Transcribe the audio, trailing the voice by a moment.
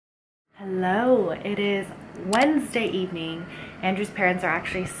Hello, it is Wednesday evening. Andrew's parents are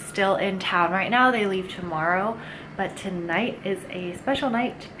actually still in town right now. They leave tomorrow, but tonight is a special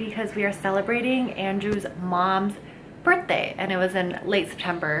night because we are celebrating Andrew's mom's birthday, and it was in late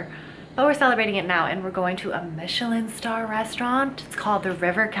September, but we're celebrating it now, and we're going to a Michelin star restaurant. It's called the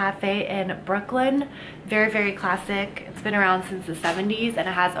River Café in Brooklyn. Very, very classic. It's been around since the 70s, and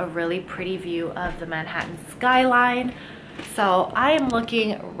it has a really pretty view of the Manhattan skyline. So I am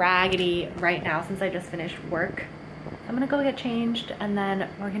looking raggedy right now since I just finished work. I'm gonna go get changed and then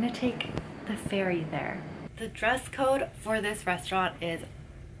we're gonna take the ferry there. The dress code for this restaurant is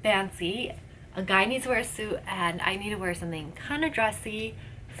fancy. A guy needs to wear a suit and I need to wear something kind of dressy.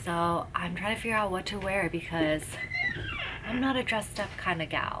 So I'm trying to figure out what to wear because I'm not a dressed up kind of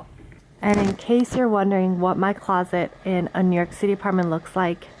gal. And in case you're wondering what my closet in a New York City apartment looks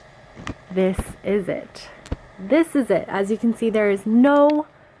like, this is it. This is it. As you can see, there is no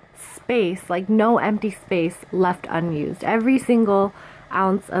space, like no empty space left unused. Every single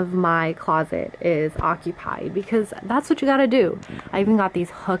ounce of my closet is occupied because that's what you gotta do. I even got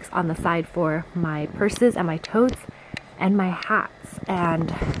these hooks on the side for my purses and my totes and my hats,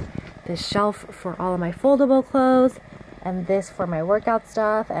 and this shelf for all of my foldable clothes, and this for my workout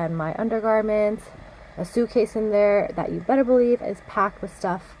stuff and my undergarments. A suitcase in there that you better believe is packed with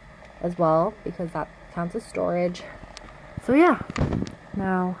stuff as well because that counts as storage. So yeah,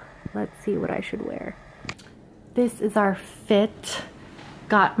 now let's see what I should wear. This is our fit.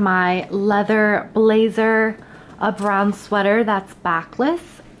 Got my leather blazer, a brown sweater that's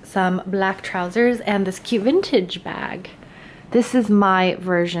backless, some black trousers, and this cute vintage bag. This is my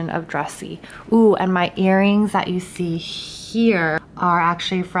version of dressy. Ooh, and my earrings that you see here are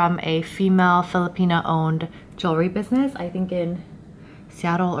actually from a female Filipina owned jewelry business, I think in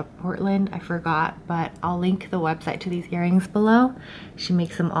Seattle or Portland, I forgot, but I'll link the website to these earrings below. She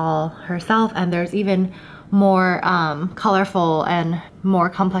makes them all herself, and there's even more colorful and more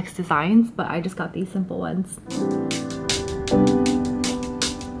complex designs, but I just got these simple ones.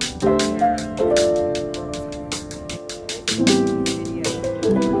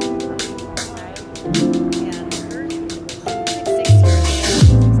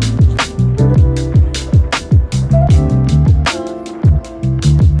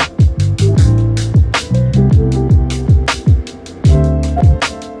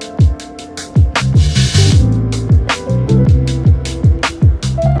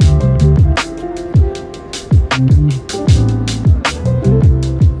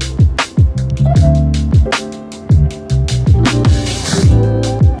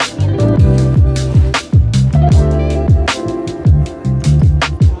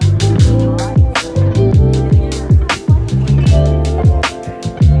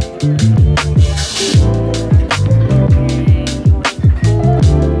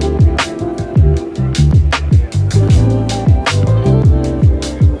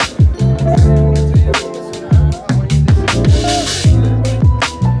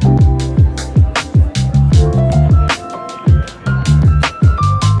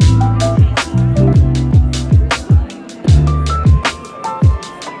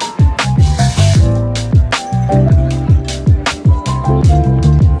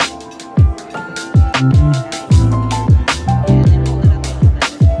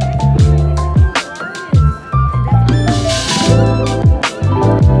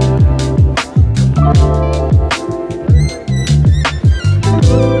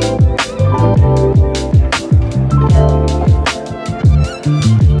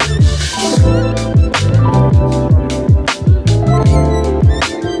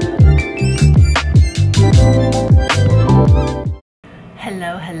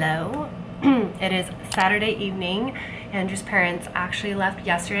 Hello. It is Saturday evening. Andrew's parents actually left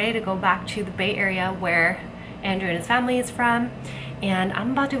yesterday to go back to the Bay Area where Andrew and his family is from, and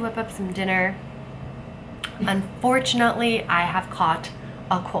I'm about to whip up some dinner. Unfortunately, I have caught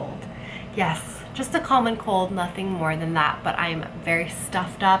a cold. Yes, just a common cold, nothing more than that, but I'm very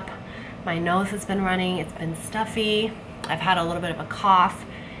stuffed up. My nose has been running, it's been stuffy, I've had a little bit of a cough,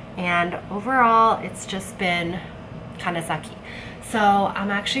 and overall it's just been kind of sucky. So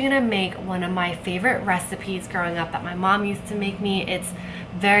I'm actually gonna make one of my favorite recipes growing up that my mom used to make me. It's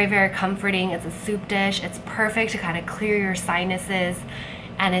very, very comforting. It's a soup dish. It's perfect to kind of clear your sinuses,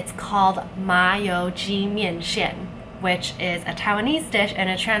 and it's called Ma You Ji Mian Xian, which is a Taiwanese dish, and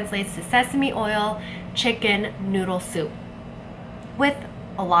it translates to sesame oil chicken noodle soup with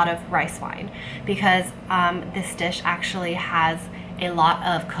a lot of rice wine, because this dish actually has a lot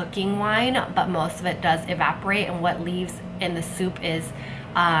of cooking wine, but most of it does evaporate, and what leaves in the soup is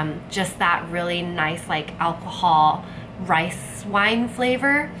just that really nice like alcohol rice wine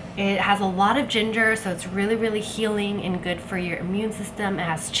flavor. It has a lot of ginger, so it's really, really healing and good for your immune system. It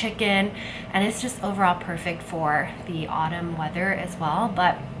has chicken, and it's just overall perfect for the autumn weather as well.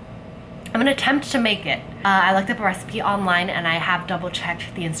 But I'm gonna attempt to make it. I looked up a recipe online and I have double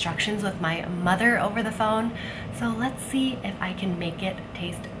checked the instructions with my mother over the phone. So let's see if I can make it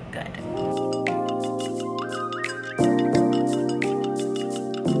taste good.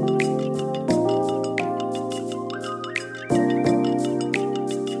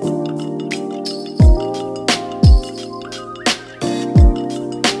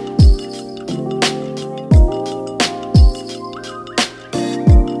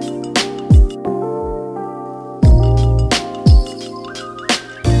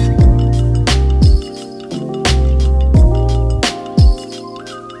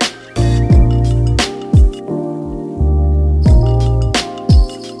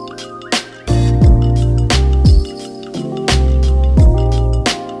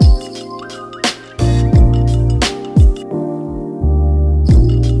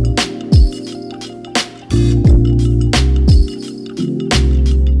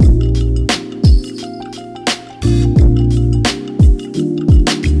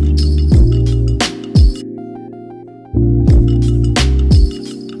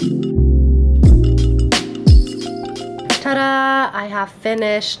 I have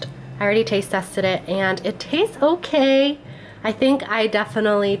finished. I already taste tested it and it tastes okay. I think I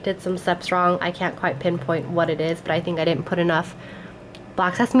definitely did some steps wrong. I can't quite pinpoint what it is, but I think I didn't put enough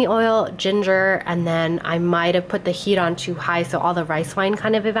black sesame oil, ginger, and then I might have put the heat on too high, so all the rice wine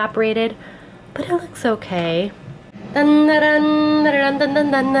kind of evaporated, but it looks okay. Dun, dun, dun, dun, dun,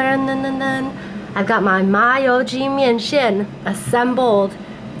 dun, dun, dun, dun, dun. I've got my mayo ji mian xian assembled.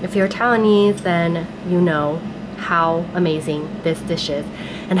 If you're Taiwanese, then you know how amazing this dish is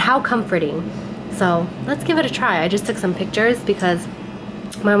and how comforting. So let's give it a try. I just took some pictures because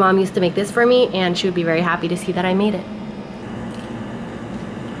my mom used to make this for me and she would be very happy to see that I made it.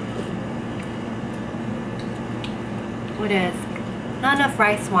 It is not enough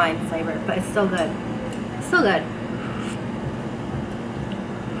rice wine flavor, but it's still good. Still good.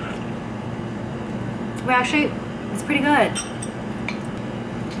 But actually, it's pretty good.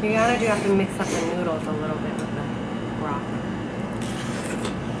 You gotta do have to mix up the noodles a little bit with the broth.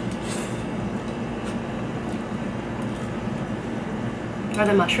 Are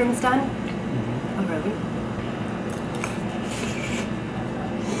the mushrooms done? Oh, really?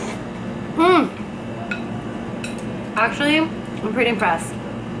 Actually, I'm pretty impressed.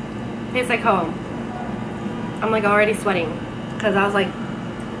 Tastes like home. I'm like already sweating because I was like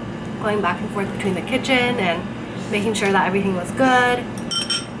going back and forth between the kitchen and making sure that everything was good.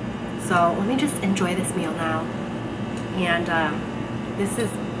 So let me just enjoy this meal now. And this is,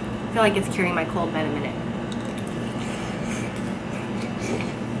 I feel like it's curing my cold by the minute.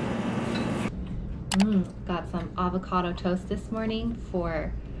 Got some avocado toast this morning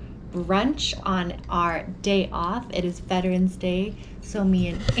for brunch on our day off. It is Veterans Day, so me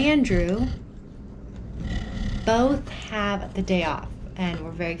and Andrew both have the day off and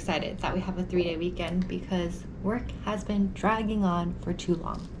we're very excited that we have a 3-day weekend because work has been dragging on for too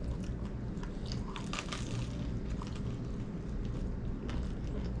long.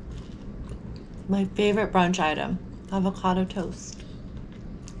 My favorite brunch item, avocado toast.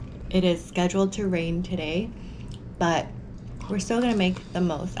 It is scheduled to rain today, but we're still gonna make the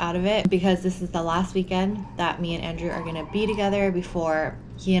most out of it because this is the last weekend that me and Andrew are gonna be together before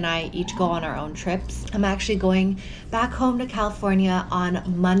he and I each go on our own trips. I'm actually going back home to California on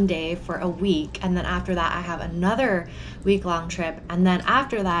Monday for a week, and then after that I have another week-long trip, and then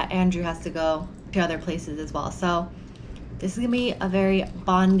after that Andrew has to go to other places as well. So this is gonna be a very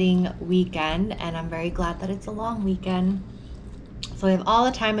bonding weekend, and I'm very glad that it's a long weekend. So we have all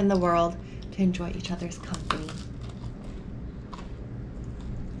the time in the world to enjoy each other's company.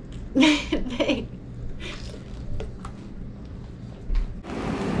 Thanks.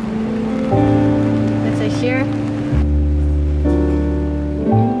 Is it here?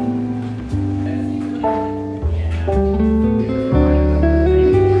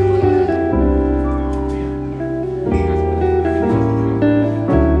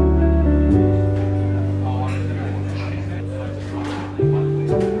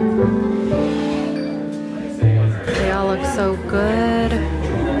 They all look so good.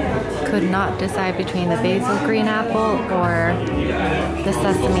 Could not decide between the basil green apple or the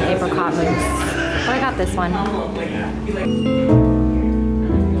sesame apricot mousse. But I got this one.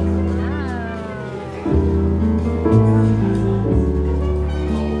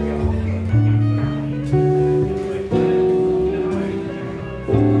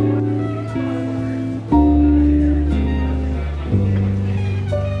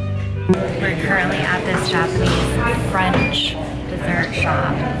 We're currently at this Japanese French dessert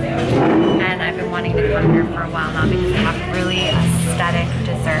shop, and I've been wanting to come here for a while now because they have really aesthetic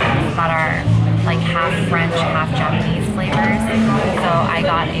desserts that are like half French, half Japanese flavors. So I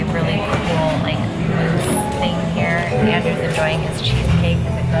got a really cool like thing here. Andrew's enjoying his cheesecake.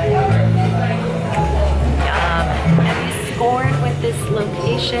 Is it good? Yum. And we scored with this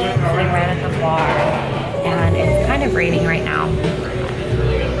location sitting right at the bar, and it's kind of raining right now.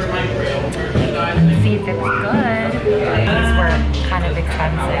 Let's see if it's good. These were kind of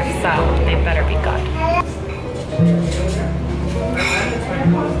expensive, so they better be good.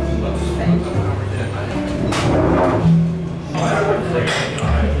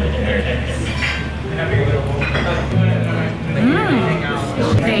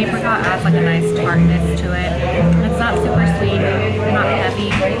 The apricot adds like a nice tartness to it. It's not super sweet, not heavy.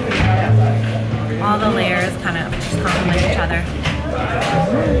 All the layers kind of just complement each other.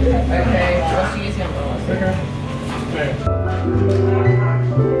 Okay, I'll see you soon.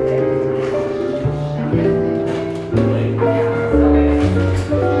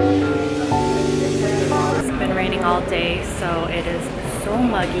 It's been raining all day, so it is so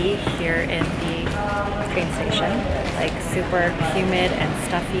muggy here in the train station. Like super humid and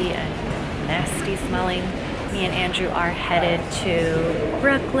stuffy and nasty smelling. Me and Andrew are headed to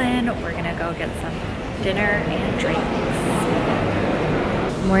Brooklyn. We're gonna go get some dinner and drinks.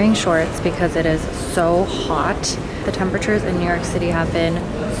 I'm wearing shorts because it is so hot. The temperatures in New York City have been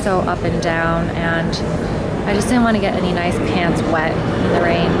so up and down, and I just didn't want to get any nice pants wet in the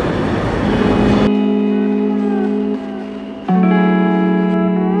rain.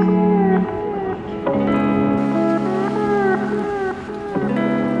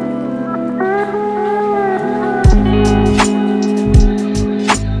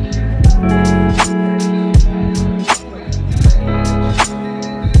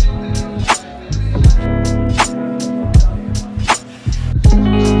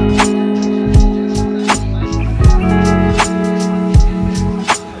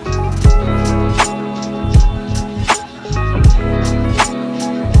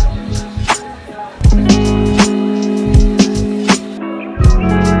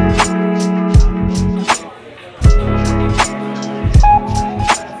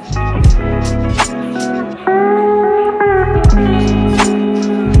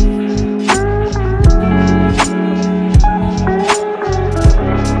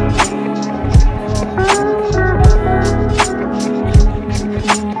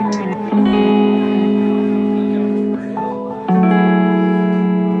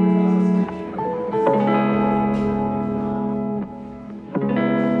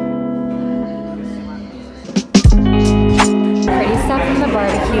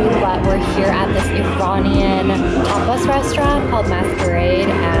 But we're here at this Iranian tapas restaurant called Masquerade,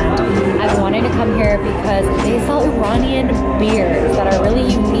 and I've been wanting to come here because they sell Iranian beers that are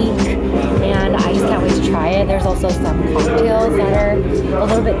really unique, and I just can't wait to try it. There's also some cocktails that are a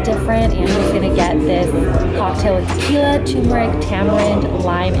little bit different, and I'm gonna get this cocktail with tequila, turmeric, tamarind,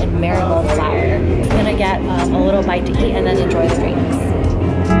 lime, and marigold flower. I'm gonna get a little bite to eat and then enjoy the drinks.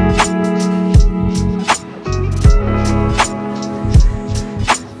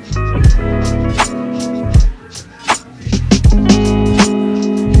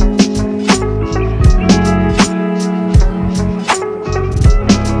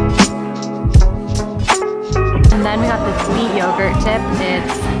 Tip.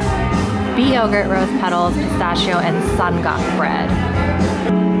 It's beet yogurt, rose petals, pistachio, and sungak bread.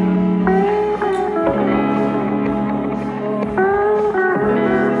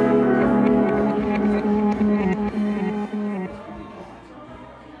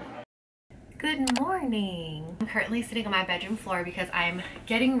 Good morning. I'm currently sitting on my bedroom floor because I'm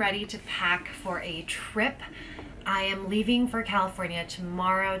getting ready to pack for a trip. I am leaving for California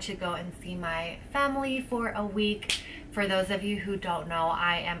tomorrow to go and see my family for a week. For those of you who don't know,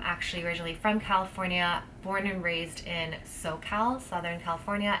 I am actually originally from California, born and raised in SoCal, Southern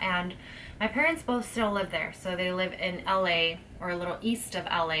California, and my parents both still live there. So they live in LA, or a little east of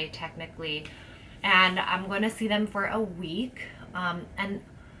LA technically, and I'm going to see them for a week. And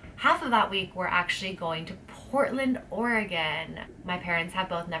half of that week we're actually going to Portland, Oregon. My parents have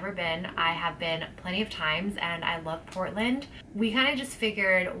both never been. I have been plenty of times and I love Portland. We kind of just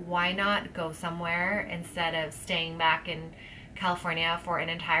figured, why not go somewhere instead of staying back in California for an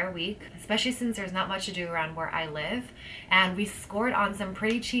entire week, especially since there's not much to do around where I live. And we scored on some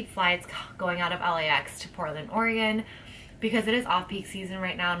pretty cheap flights going out of LAX to Portland, Oregon. because it is off-peak season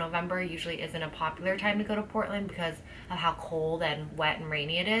right now. November usually isn't a popular time to go to Portland because of how cold and wet and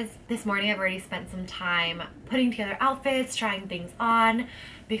rainy it is. This morning I've already spent some time putting together outfits, trying things on,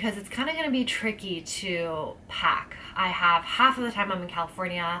 because it's kind of going to be tricky to pack. I have half of the time I'm in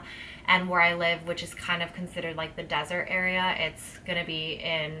California, and where I live, which is kind of considered like the desert area, it's going to be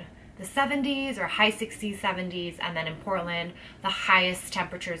in the 70s or high 60s, 70s, and then in Portland the highest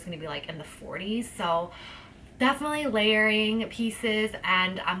temperature is going to be like in the 40s. So definitely layering pieces,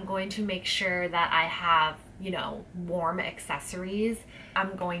 and I'm going to make sure that I have, you know, warm accessories.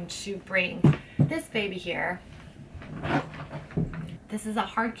 I'm going to bring this baby here. This is a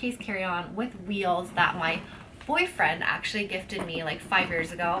hard case carry-on with wheels that my boyfriend actually gifted me like 5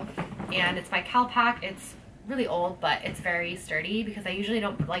 years ago, and it's by Calpac. It's really old, but it's very sturdy because I usually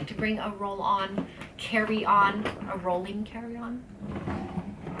don't like to bring a rolling carry-on.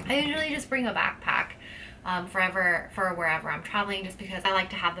 I usually just bring a backpack for wherever I'm traveling, just because I like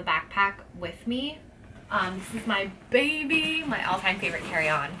to have the backpack with me. This is my baby, my all-time favorite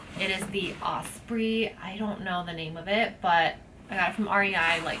carry-on. It is the Osprey. I don't know the name of it, but I got it from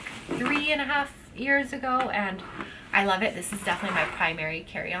REI like 3.5 years ago, and I love it. This is definitely my primary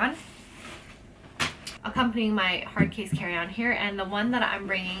carry-on. Accompanying my hard case carry-on here, and the one that I'm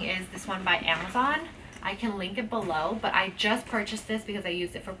bringing is this one by Amazon. I can link it below, but I just purchased this because I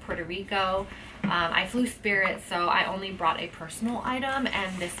used it for Puerto Rico. I flew Spirit, so I only brought a personal item,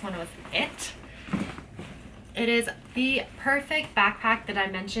 and this one was it. It is the perfect backpack. The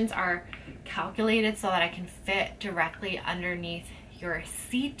dimensions are calculated so that I can fit directly underneath your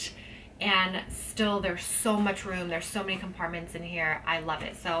seat, and still there's so much room. There's so many compartments in here. I love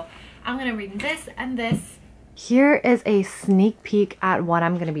it. So I'm gonna bring this and this. Here is a sneak peek at what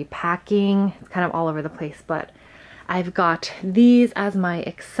I'm gonna be packing. It's kind of all over the place, but I've got these as my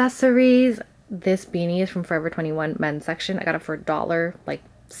accessories. This beanie is from Forever 21 men's section. I got it for $1 like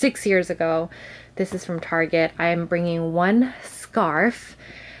 6 years ago. This is from Target. I'm bringing one scarf.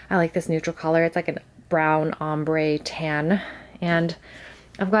 I like this neutral color. It's like a brown ombre tan. And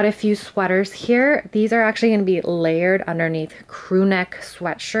I've got a few sweaters here. These are actually going to be layered underneath crew neck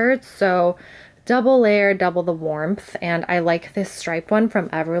sweatshirts. So double layer, double the warmth. And I like this striped one from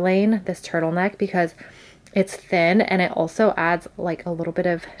Everlane, this turtleneck, because it's thin and it also adds like a little bit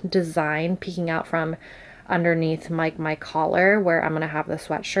of design peeking out from underneath my collar where I'm going to have the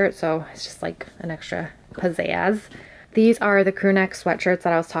sweatshirt. So it's just like an extra pizzazz. These are the crew neck sweatshirts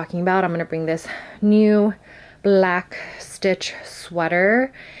that I was talking about. I'm going to bring this new black stitch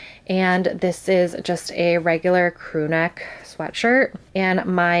sweater, and this is just a regular crew neck sweatshirt, and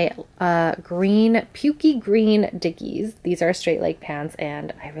my green pukey green Dickies. These are straight leg pants,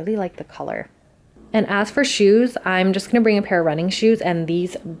 and I really like the color. And as for shoes, I'm just gonna bring a pair of running shoes and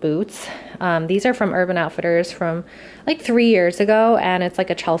these boots. These are from Urban Outfitters from like 3 years ago, and it's like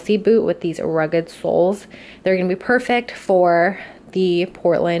a Chelsea boot with these rugged soles. They're gonna be perfect for the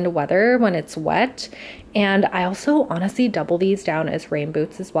Portland weather when it's wet. And I also honestly double these down as rain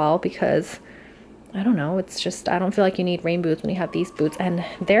boots as well, because I don't know, it's just, I don't feel like you need rain boots when you have these boots, and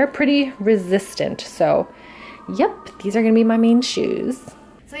they're pretty resistant. So yep, these are gonna be my main shoes.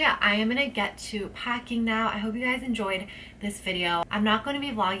 So yeah, I am gonna get to packing now. I hope you guys enjoyed this video. I'm not gonna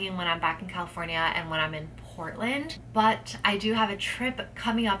be vlogging when I'm back in California and when I'm in Portland, but I do have a trip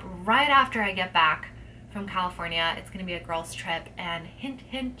coming up right after I get back from California. It's gonna be a girls trip, and hint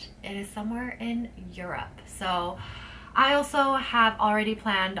hint, it is somewhere in Europe. So I also have already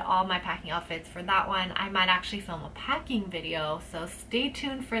planned all my packing outfits for that one. I might actually film a packing video, so stay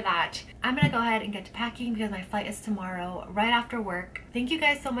tuned for that. I'm gonna go ahead and get to packing because my flight is tomorrow right after work. Thank you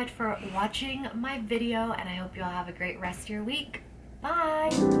guys so much for watching my video, and I hope you all have a great rest of your week.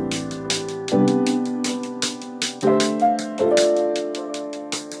 Bye!